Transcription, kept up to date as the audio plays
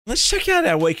Let's check out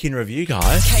our week in review,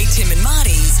 guys. Kate, Tim and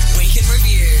Marty's Week in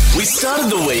Review. We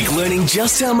started the week learning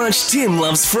just how much Tim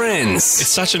loves Friends. It's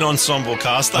such an ensemble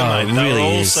cast, though, Oh, mate. it They're really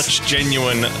all is. such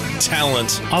genuine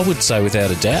talent. I would say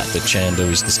without a doubt that Chandler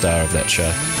is the star of that show.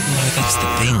 No, that's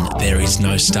the thing. There is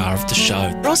no star of the show.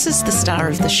 Ross is the star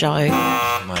of the show.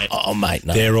 Oh, mate,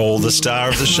 no. They're all the star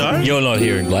of the show. You're not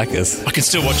hearing Blackers. I can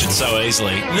still watch it so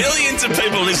easily. Millions of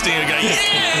people listening and going,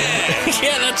 yeah!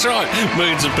 Yeah, that's right.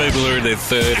 Millions of people are in their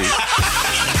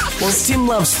 30s. Whilst Tim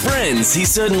loves Friends, he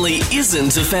certainly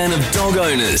isn't a fan of dog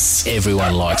owners.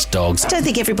 Everyone likes dogs. I don't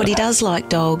think everybody does like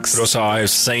dogs. But also, I've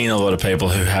seen a lot of people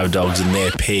who have dogs and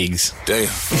they're pigs. Damn.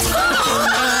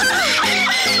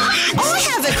 I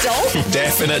have a dog.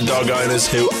 Definite dog owners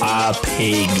who are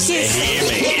pigs. Yes. Hear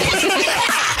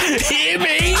me. Hear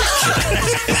me.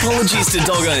 Apologies to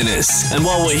dog owners. And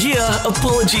while we're here,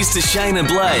 apologies to Shayna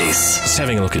Blaze. Just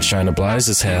having a look at Shayna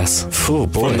Blaze's house. Oh,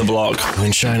 boy. From the block.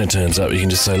 When Shayna turns up, you can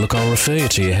just say, look, I'll refer you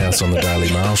to your house on the Daily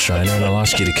Mail, Shayna, and I'll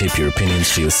ask you to keep your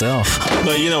opinions to yourself.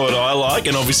 No, you know what I like,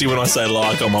 and obviously when I say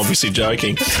like, I'm obviously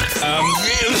joking.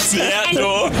 It's the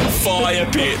outdoor fire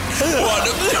pit. What?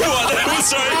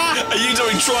 Sorry, are you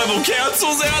doing tribal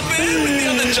councils out there with the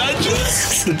other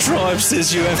judges? The tribe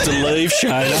says you have to leave,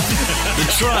 Shayna.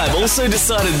 The tribe also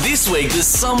decided this week that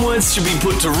some words should be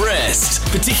put to rest,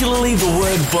 particularly the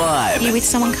word Are you vibe. with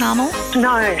someone, Carmel? No,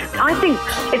 I think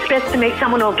it's best to meet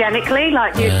someone organically.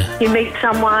 Like you meet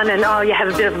someone and you have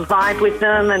a bit of a vibe with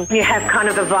them and you have kind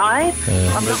of a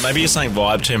vibe. Maybe you're saying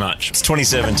vibe too much. It's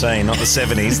 2017, not the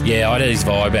 70s. Yeah, I'd ease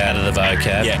vibe out of the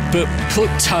vocab. Yeah. But put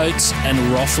totes and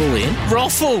roffle in.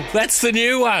 Roffle! That's the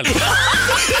new one.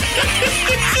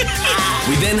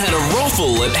 We then had a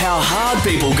ruffle at how hard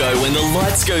people go when the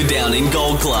lights go down in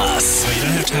gold class. You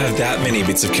don't have to have that many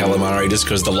bits of calamari just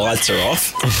because the lights are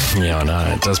off. Yeah, I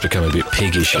know. It does become a bit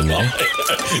piggish in there.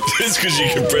 Just because you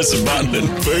can press a button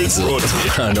and food's brought to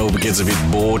you. And it all gets a bit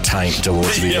boar taint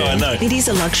towards the Yeah, I end. know. It is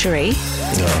a luxury.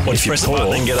 Well, if you press a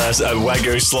button and get a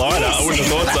Wagyu slider, I wouldn't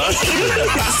have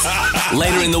thought so.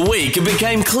 Later in the week, it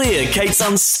became clear Kate's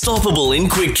unstoppable in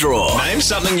quick draw. Name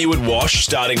something you would wash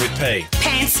starting with P.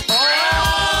 Pants.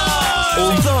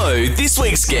 Although this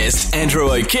week's guest, Andrew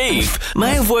O'Keefe,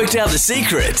 may have worked out the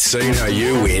secret. So you know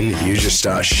you win, you just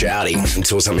start shouting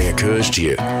until something occurs to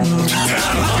you.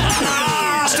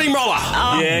 Steamroller.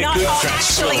 No,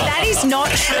 actually, that is not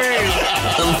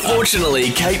true. Unfortunately,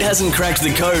 Kate hasn't cracked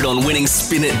the code on winning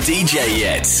Spin It DJ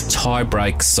yet. Tie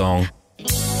break song.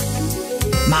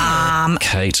 Mom.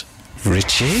 Kate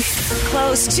Ritchie.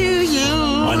 Close to you.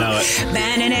 I know it.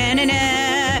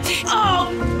 Na-na-na-na-na.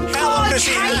 Oh, How long does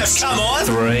she have? Come on.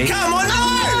 3, Come on, no!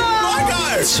 My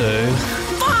go! 2,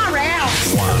 far out.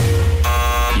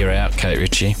 1. You're out, Kate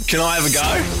Ritchie. Can I have a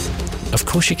go? Of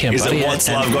course you can, Is buddy. it what's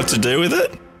love got to do with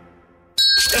it?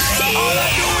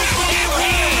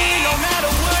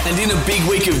 And in a big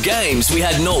week of games, we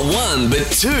had not one, but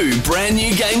two brand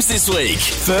new games this week.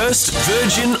 First,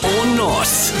 Virgin or Not.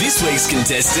 This week's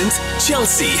contestant,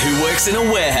 Chelsea, who works in a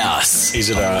warehouse. Is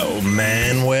it a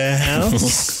man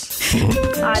warehouse? Tic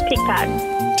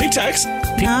Tac. Tic Tacs?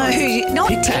 No, not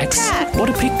Pick Tic Tacs? Tac. What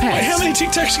are pick packs? How many Tic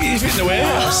Tacs can you fit in the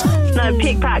warehouse? No,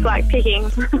 pick pack, like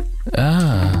picking.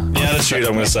 Ah. The attitude,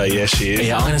 I'm going to say yes, she is.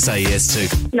 Yeah, I'm going to say yes too.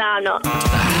 No, I'm not.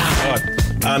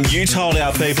 Right. You told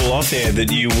our people off air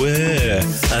that you were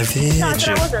a virgin. No, but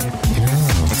I wasn't.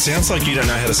 It sounds like you don't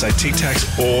know how to say Tic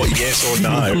Tacs or yes or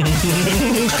no.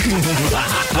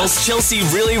 Whilst Chelsea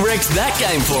really wrecked that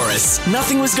game for us,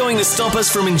 nothing was going to stop us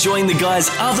from enjoying the guys'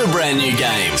 other brand new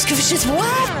games. Confucius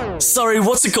what? Sorry,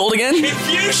 what's it called again?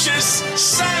 Confucius,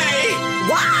 say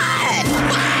What?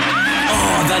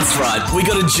 Oh, that's right. We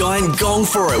got a giant gong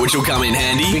for it, which will come in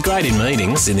handy. Be great in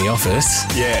meetings in the office.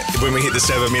 Yeah, when we hit the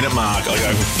 7-minute mark, I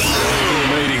go,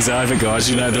 The meeting's over, guys.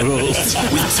 You know the rules.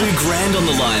 With $2,000 on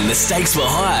the line, the stakes were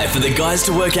high for the guys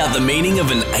to work out the meaning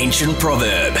of an ancient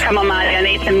proverb. Come on, Marty, I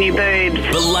need some new boobs.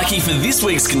 But lucky for this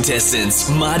week's contestants,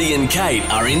 Marty and Kate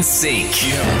are in sync.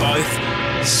 you have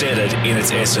both said it in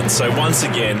its essence. So once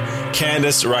again,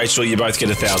 Candace, Rachel, you both get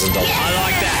 $1,000. I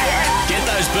like that. Get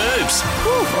those boobs.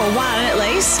 Or one at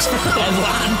least.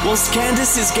 Whilst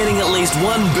Candace is getting at least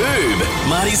one boob,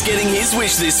 Marty's getting his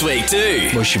wish this week too.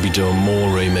 We should be doing more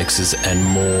remixes and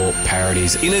more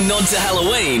parodies. In a nod to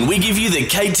Halloween, we give you the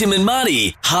Kate, Tim and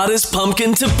Marty Hardest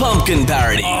Pumpkin to Pumpkin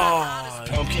parody.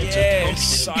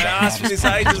 Yes, I asked for this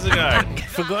ages ago.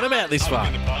 Forgot about this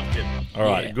one. All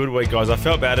right, good week, guys. I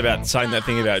felt bad about saying that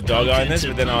thing about dog owners,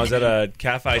 but then I was at a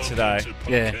cafe today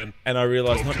Yeah. and I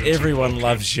realised not everyone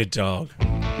loves your dog.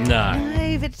 No.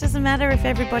 No, believe it doesn't matter if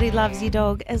everybody loves your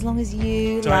dog as long as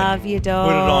you love your dog.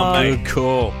 Put it on me. Good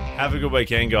call. Have a good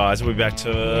weekend, guys. We'll be back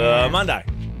to Monday.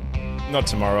 Not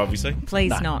tomorrow, obviously.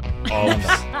 Please not. Oh,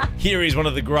 here is one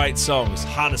of the great songs,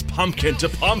 Hardest Pumpkin to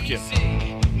Pumpkin.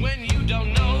 When you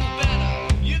don't know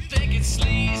better, you think it's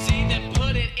sleazy, then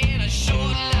put it in a short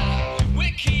letter.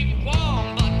 We keep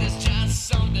warm, but there's just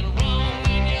something wrong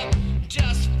when you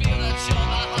just feel that you're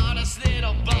the hardest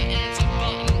little button to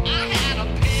button. I had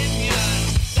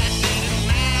opinions that didn't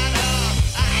matter.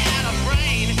 I had a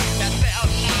brain that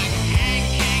felt like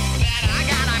pancakes that I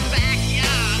got a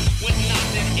backyard with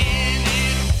nothing in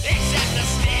it except a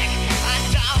stick, a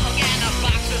dog, and a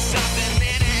box of something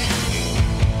in it.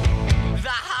 The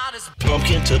hardest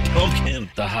Pumpkin to pumpkin.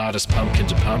 The hardest pumpkin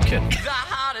to pumpkin. The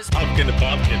hardest Pumpkin to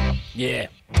pumpkin. Yeah.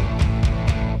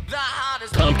 The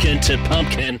hardest Pumpkin to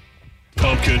pumpkin.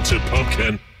 Pumpkin to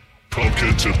pumpkin.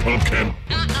 Pumpkin to pumpkin.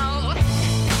 Uh-oh.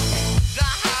 The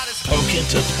hardest Pumpkin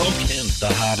to pumpkin.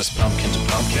 The hardest pumpkin to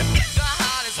pumpkin. The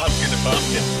hardest Pumpkin to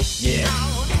pumpkin. Yeah.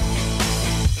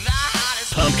 The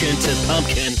hardest Pumpkin to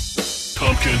pumpkin.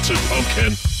 Pumpkin to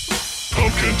pumpkin.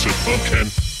 Pumpkin to pumpkin.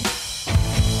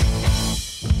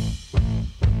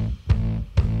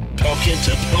 Pumpkin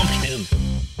to pumpkin.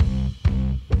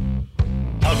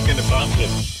 Pumpkin to pumpkin.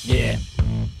 Yeah.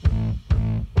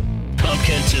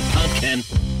 Pumpkin to pumpkin.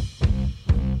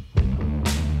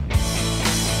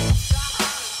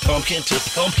 Pumpkin to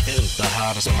pumpkin. The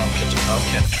hardest pumpkin to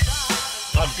pumpkin.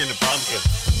 Pumpkin to pumpkin.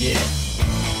 Yeah.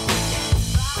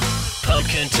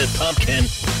 Pumpkin to pumpkin.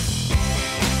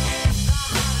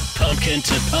 Pumpkin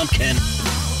to pumpkin.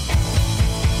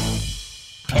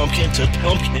 Pumpkin to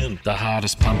pumpkin. The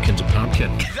hardest pumpkin to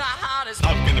pumpkin. The hardest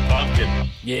Pumpkin to pumpkin.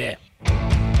 Yeah.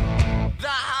 The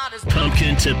hardest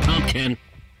Pumpkin to pumpkin.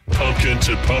 Pumpkin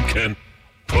to pumpkin.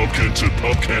 Pumpkin to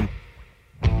pumpkin.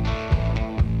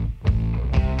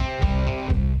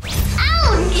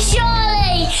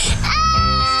 Charlie!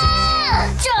 Ah!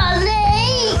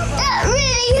 Charlie! That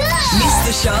really hurts! Miss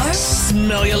the show?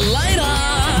 Smell you later.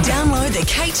 Download the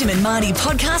Kate, Tim and Marty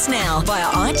podcast now via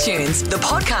iTunes, the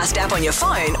podcast app on your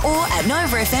phone, or at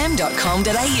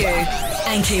novafm.com.au.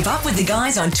 And keep up with the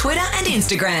guys on Twitter and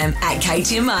Instagram at Kate,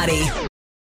 Tim, Marty.